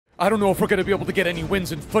I don't know if we're gonna be able to get any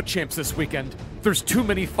wins in foot champs this weekend. There's too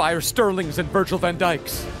many Fire Sterlings and Virgil van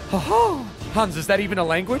Dijks. Haha! Hans, is that even a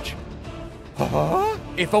language? Haha!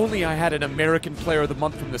 If only I had an American Player of the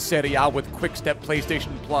Month from the Serie A with Quickstep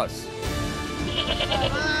PlayStation Plus.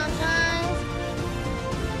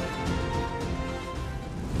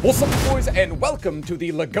 What's up, boys, and welcome to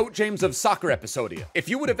the LeGOAT James of Soccer episodea. If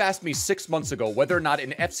you would have asked me 6 months ago whether or not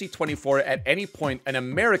in FC24 at any point an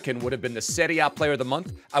American would have been the Serie A Player of the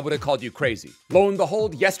Month, I would have called you crazy. Lo and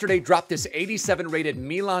behold, yesterday dropped this 87 rated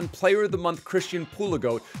Milan Player of the Month Christian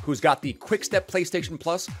PuliGOAT, who's got the Quickstep PlayStation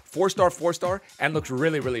Plus, 4-star, and looks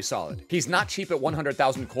really solid. He's not cheap at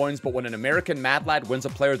 100,000 coins, but when an American Mad Lad wins a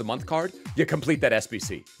Player of the Month card, you complete that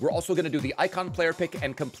SBC. We're also going to do the Icon Player Pick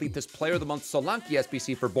and complete this Player of the Month Solanke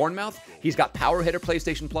SBC for Bournemouth. He's got Power Hitter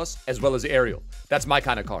PlayStation Plus as well as Aerial. That's my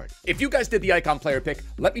kind of card. If you guys did the Icon Player Pick,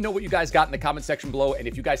 let me know what you guys got in the comment section below. And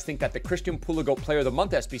if you guys think that the Christian PuliGOAT Player of the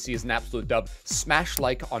Month SBC is an absolute dub, smash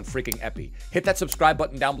like on freaking Epi. Hit that subscribe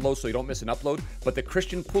button down below so you don't miss an upload. But the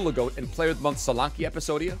Christian PuliGOAT and Player of the Month Solanke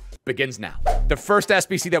episodea begins now. The first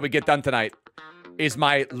SBC that we get done tonight is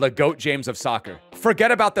my LeGOAT James of Soccer.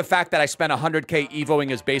 Forget about the fact that I spent 100k evoing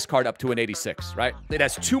his base card up to an 86, right? It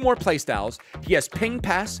has 2 more playstyles. He has ping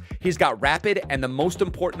pass, he's got rapid, and the most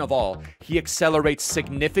important of all, he accelerates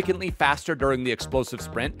significantly faster during the explosive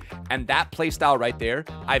sprint. And that playstyle right there,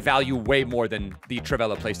 I value way more than the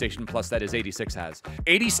Trivela PlayStation Plus that his 86 has.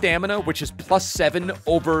 80 stamina, which is +7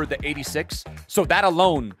 over the 86. So that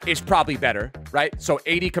alone is probably better, right? So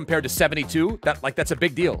 80 compared to 72, that's a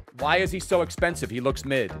big deal. Why is he so expensive? He looks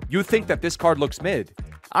mid. You think that this card looks mid?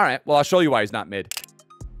 All right, well, I'll show you why he's not mid.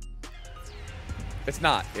 It's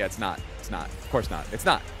not. Yeah, it's not. It's not. Of course not. It's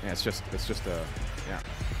not. Yeah, it's just yeah.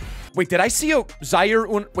 Wait, did I see a Zaire?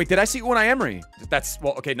 Wait, did I see Unai Emery? That's,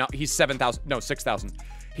 well, okay, no, he's 7,000. No, 6,000.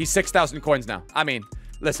 He's 6,000 coins now. I mean,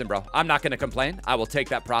 listen, bro, I'm not going to complain. I will take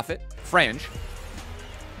that profit. Frange.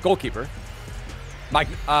 Goalkeeper. Mike,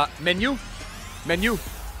 Menu.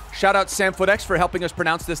 Shout out SamFootX for helping us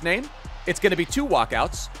pronounce this name. It's going to be 2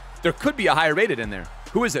 walkouts. There could be a higher rated in there.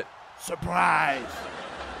 Who is it? Surprise.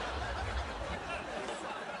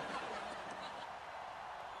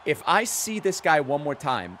 If I see this guy one more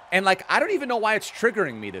time, and like, I don't even know why it's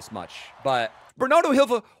triggering me this much, but Bernardo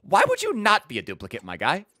Silva, why would you not be a duplicate, my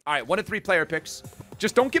guy? All right, 1 of 3 player picks.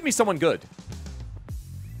 Just don't give me someone good.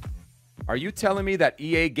 Are you telling me that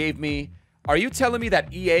EA gave me a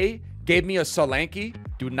Solanke?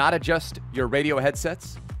 Do not adjust your radio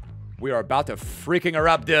headsets. We are about to freaking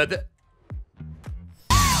erupt, dude.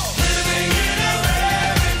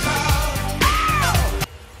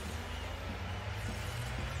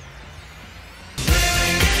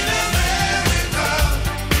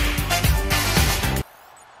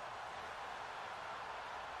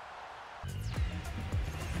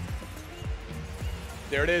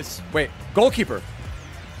 There it is. Wait, goalkeeper.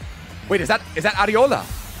 Wait, is that Areola?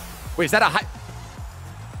 Wait, is that a high?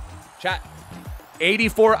 Chat.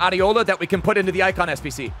 84 Areola that we can put into the Icon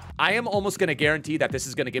SBC. I am almost going to guarantee that this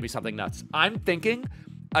is going to give me something nuts. I'm thinking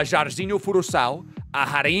a Jairzinho Furuçao, a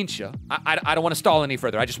Harincha. I don't want to stall any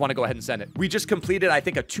further. I just want to go ahead and send it. We just completed, I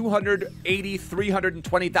think, a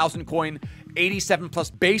 320,000 coin, 87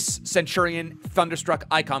 plus base Centurion Thunderstruck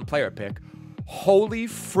Icon player pick. Holy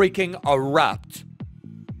freaking erupt.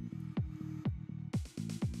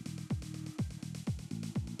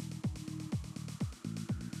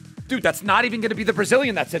 Dude, that's not even going to be the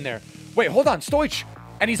Brazilian that's in there. Wait, hold on. Stoich.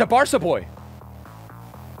 And he's a Barca boy.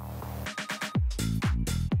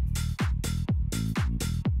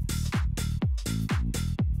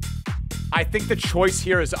 I think the choice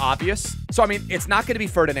here is obvious. So, I mean, it's not going to be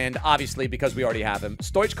Ferdinand, obviously, because we already have him.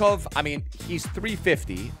 Stoichkov, I mean, he's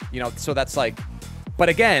 350, you know, so that's like... But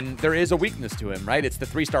again, there is a weakness to him, right? It's the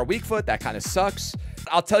 3-star weak foot. That kind of sucks.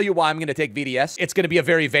 I'll tell you why I'm going to take VDS. It's going to be a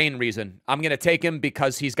very vain reason. I'm going to take him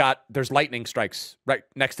because there's lightning strikes right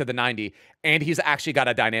next to the 90, and he's actually got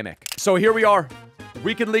a dynamic. So here we are.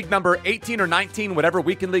 Weekend League number 18 or 19, whatever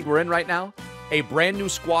weekend league we're in right now. A brand new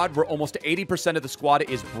squad where almost 80% of the squad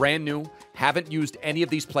is brand new. Haven't used any of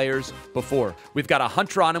these players before. We've got a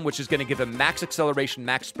Hunter on him, which is going to give him max acceleration,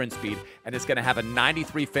 max sprint speed, and it's going to have a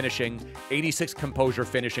 93 finishing, 86 composure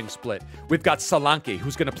finishing split. We've got Solanke,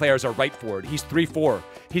 who's going to play as our right forward. He's 3'4".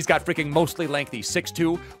 He's got freaking mostly lengthy,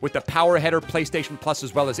 6'2", with the power header PlayStation Plus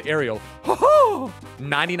as well as aerial.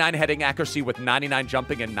 99 heading accuracy with 99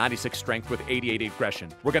 jumping and 96 strength with 88 aggression.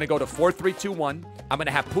 We're going to go to 4-3-2-1. I'm going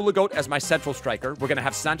to have PuliGOAT as my central striker. We're going to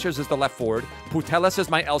have Sanchez as the left forward, Putellas as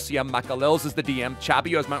my LCM, Makalels as the DM,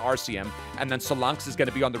 Chabio as my RCM, and then Solanke is going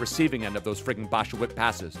to be on the receiving end of those frigging Basha Whip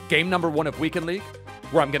passes. Game number 1 of Weekend League,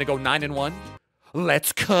 where I'm going to go 9-1.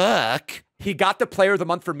 Let's cook. He got the player of the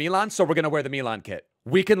month for Milan, so we're going to wear the Milan kit.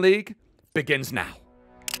 Weekend League begins now.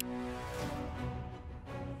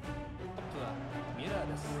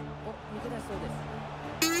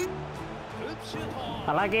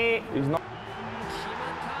 Unlucky. He's not.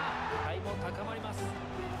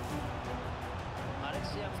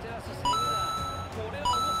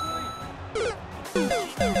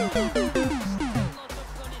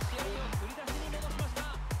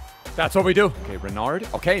 That's what we do. Okay, Renard.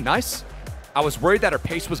 Okay, nice. I was worried that her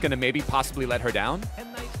pace was going to maybe possibly let her down.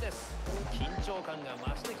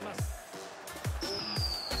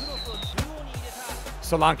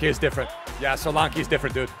 Solanke is different. Yeah, Solanke is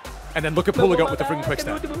different, dude. And then look at PuliGOAT with the freaking quick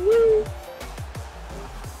step.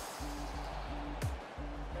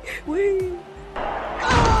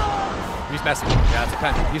 He's messy. Yeah, it's a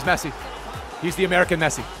pen. He's messy. He's the American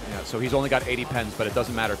Messi. Yeah, so he's only got 80 pens, but it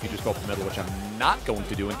doesn't matter if you just go up the middle, which I'm not going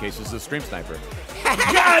to do in case this is a stream sniper.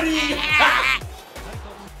 Got him!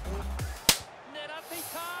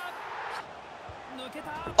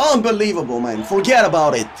 Unbelievable, man. Forget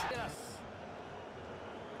about it.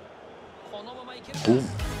 Ooh.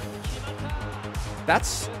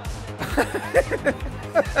 That's...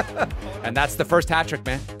 And that's the first hat trick,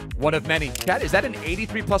 man. One of many. Cat, is that an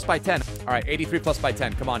 83 plus by 10? All right, 83 plus by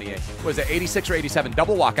 10. Come on, EA. Was it 86 or 87?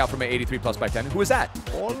 Double walkout from an 83 plus by 10. Who is that?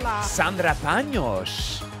 Hola. Sandra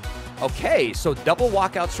Paños. Okay, so double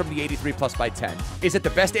walkouts from the 83 plus by 10. Is it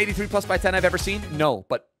the best 83 plus by 10 I've ever seen? No,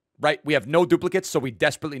 but right, we have no duplicates, so we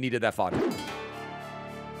desperately needed that fodder.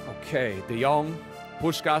 Okay, De Jong,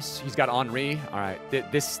 Puskás, he's got Henry. All right,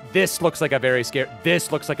 this looks like a very scary.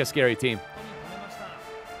 This looks like a scary team.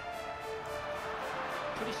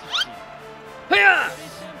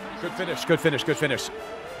 Good finish, good finish, good finish.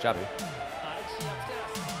 Xavi.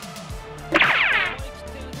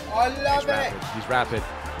 I love it. He's rapid.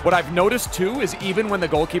 What I've noticed too is even when the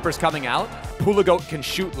goalkeeper's coming out, PuliGOAT can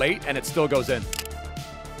shoot late and it still goes in.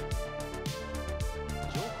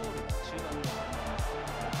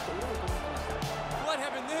 What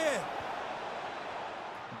happened there?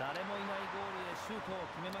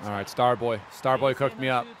 All right, Starboy. Starboy cooked me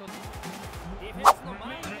up.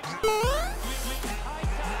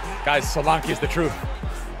 Guys, Solanke is the truth.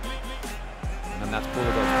 And that's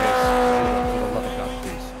PuliGOAT's pace. For the love of God,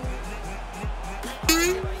 please.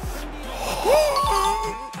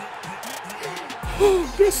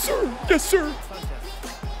 Yes, sir. Yes, sir.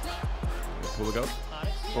 PuliGOAT.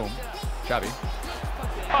 Boom. Xavi.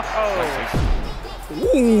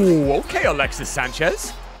 Oh. Ooh, okay, Alexis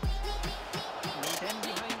Sanchez.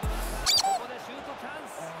 Oh,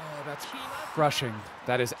 that's crushing.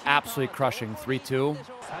 That is absolutely crushing. 3-2.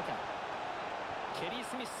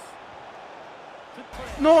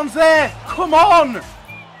 No one's there. Come on.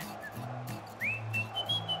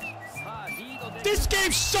 This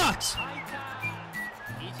game sucks!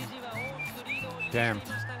 Damn.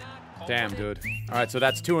 Damn, dude. All right, so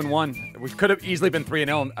that's 2-1. We could have easily been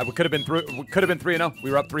 3-0. We could have been 3-0.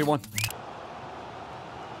 We were up 3-1.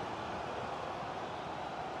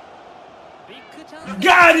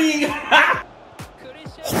 Got him.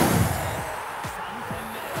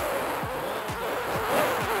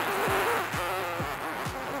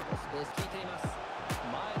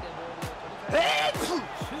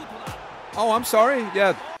 Oh, I'm sorry.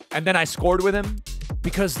 Yeah. And then I scored with him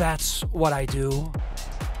because that's what I do.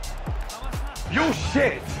 You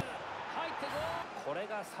shit.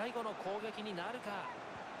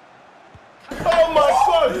 Oh my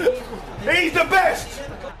God. He's the best.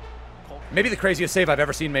 Maybe the craziest save I've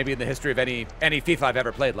ever seen, maybe in the history of any FIFA I've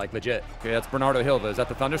ever played, like legit. Okay, that's Bernardo Silva. Is that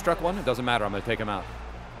the Thunderstruck one? It doesn't matter. I'm going to take him out.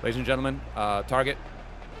 Ladies and gentlemen, target.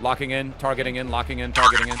 Locking in, targeting in, locking in,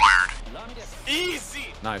 targeting in. Easy!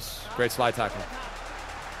 Nice. Great slide tackle.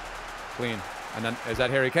 Clean. And then, is that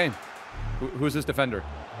Harry Kane? Who's this defender?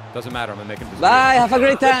 Doesn't matter. I'm going to make him disappear. Bye, have a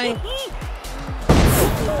great time.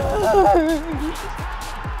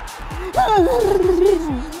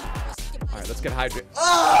 All right, let's get hydrated.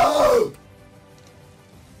 Oh!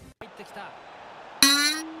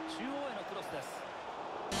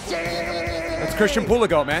 That's Christian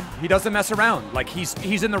PuliGOAT, man. He doesn't mess around. Like,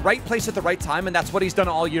 he's in the right place at the right time, and that's what he's done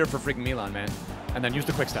all year for freaking Milan, man. And then use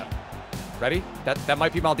the quick step. Ready? That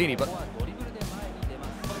might be Maldini, but...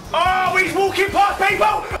 Oh, he's walking past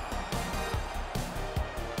people!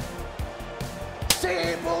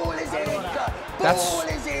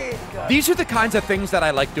 These are the kinds of things that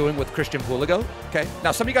I like doing with Christian PuliGOAT, okay?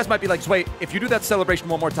 Now, some of you guys might be like, wait, if you do that celebration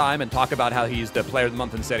one more time and talk about how he's the player of the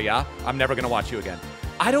month in Serie A, I'm never going to watch you again.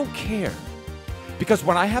 I don't care. Because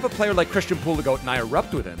when I have a player like Christian PuliGOAT and I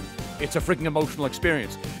erupt with him, it's a freaking emotional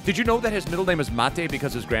experience. Did you know that his middle name is Mate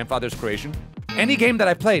because his grandfather's Croatian? Any game that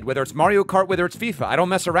I played, whether it's Mario Kart, whether it's FIFA, I don't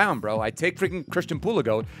mess around, bro. I take freaking Christian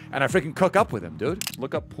PuliGOAT and I freaking cook up with him, dude.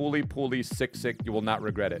 Look up Puli 6. You will not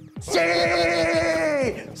regret it. Sì!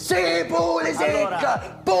 Sì,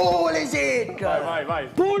 Pulisic! Pulisic! Vai.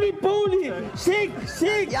 Puli! Sick!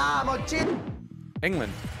 Andiamoci!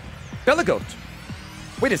 England. PuliGOAT.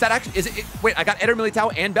 Wait, is that actually... Is it? Wait, I got Eder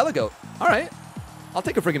Militao and PuliGOAT. All right. I'll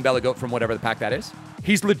take a freaking PuliGOAT from whatever the pack that is.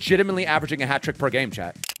 He's legitimately averaging a hat trick per game,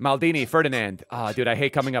 chat. Maldini, Ferdinand. Ah, dude, I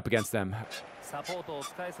hate coming up against them.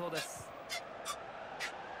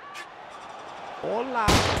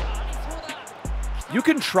 You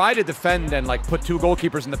can try to defend and like put 2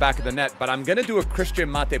 goalkeepers in the back of the net, but I'm gonna do a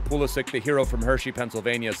Christian Mate Pulisic, the hero from Hershey,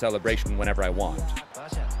 Pennsylvania celebration whenever I want.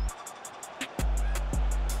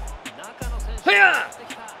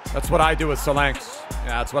 That's what I do with Solanx.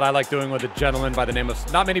 Yeah, that's what I like doing with a gentleman by the name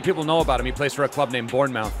of... Not many people know about him. He plays for a club named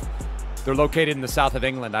Bournemouth. They're located in the south of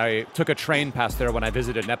England. I took a train past there when I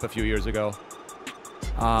visited Nep a few years ago.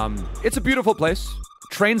 It's a beautiful place.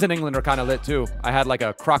 Trains in England are kind of lit too. I had like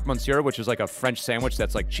a croque monsieur, which is like a French sandwich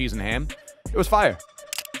that's like cheese and ham. It was fire.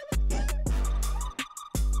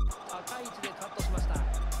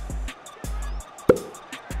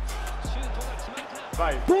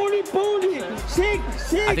 Puli! Sick!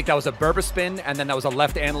 I think that was a Berber spin, and then that was a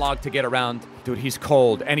left analog to get around. Dude, he's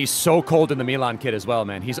cold. And he's so cold in the Milan kit as well,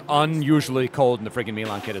 man. He's unusually cold in the freaking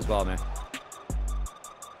Milan kit as well, man.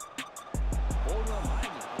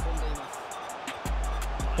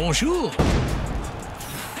 Bonjour.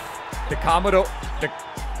 The Commodore...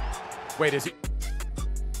 Wait, is he...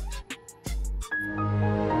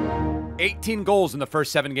 18 goals in the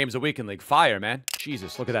first 7 games of Weekend League. Fire, man.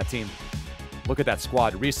 Jesus, look at that team. Look at that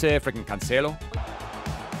squad. Rice, freaking Cancelo.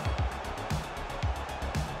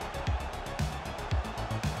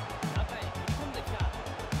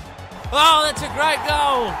 Oh, that's a great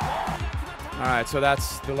goal. All right, so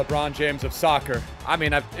that's the LeBron James of soccer. I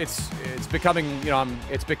mean, it's becoming, you know,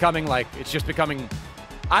 it's becoming like, it's just becoming,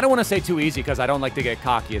 I don't want to say too easy because I don't like to get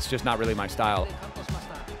cocky. It's just not really my style.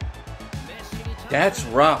 That's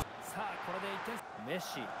rough.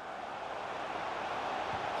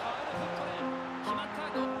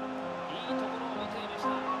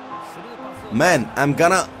 Man, I'm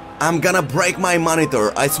gonna break my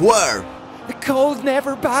monitor, I swear! The cold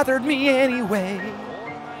never bothered me anyway.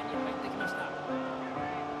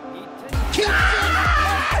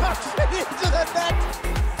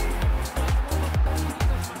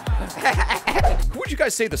 Who would you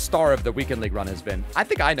guys say the star of the Weekend League run has been? I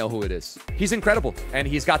think I know who it is. He's incredible, and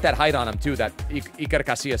he's got that height on him too that Iker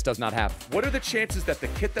Casillas does not have. What are the chances that the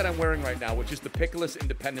kit that I'm wearing right now, which is the Pickles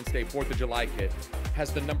Independence Day 4th of July kit,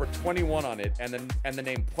 has the number 21 on it and the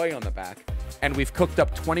name Play on the back, and we've cooked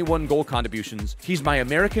up 21 goal contributions? He's my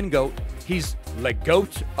American GOAT. He's the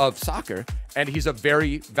GOAT of soccer, and he's a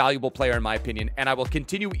very valuable player in my opinion, and I will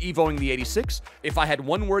continue evoing the 86. If I had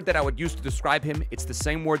one word that I would use to describe him, it's the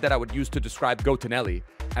same word that I would use to describe Gotinelli,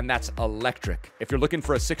 and that's electric. If you're looking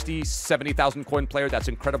for a 60, 70,000 coin player that's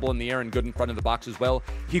incredible in the air and good in front of the box as well,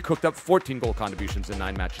 he cooked up 14 goal contributions in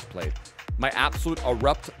 9 matches played. My absolute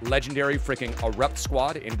erupt, legendary freaking erupt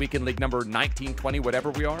squad in Weekend League number 19, 20,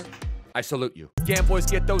 whatever we are, I salute you. Yeah, boys,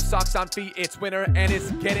 get those socks on feet. It's winter and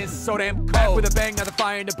it's getting so damn cold. Back with a bang, now the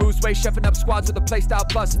fire in the boost. Way chefing up squads with a playstyle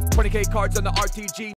plus. 20K cards on the RTG.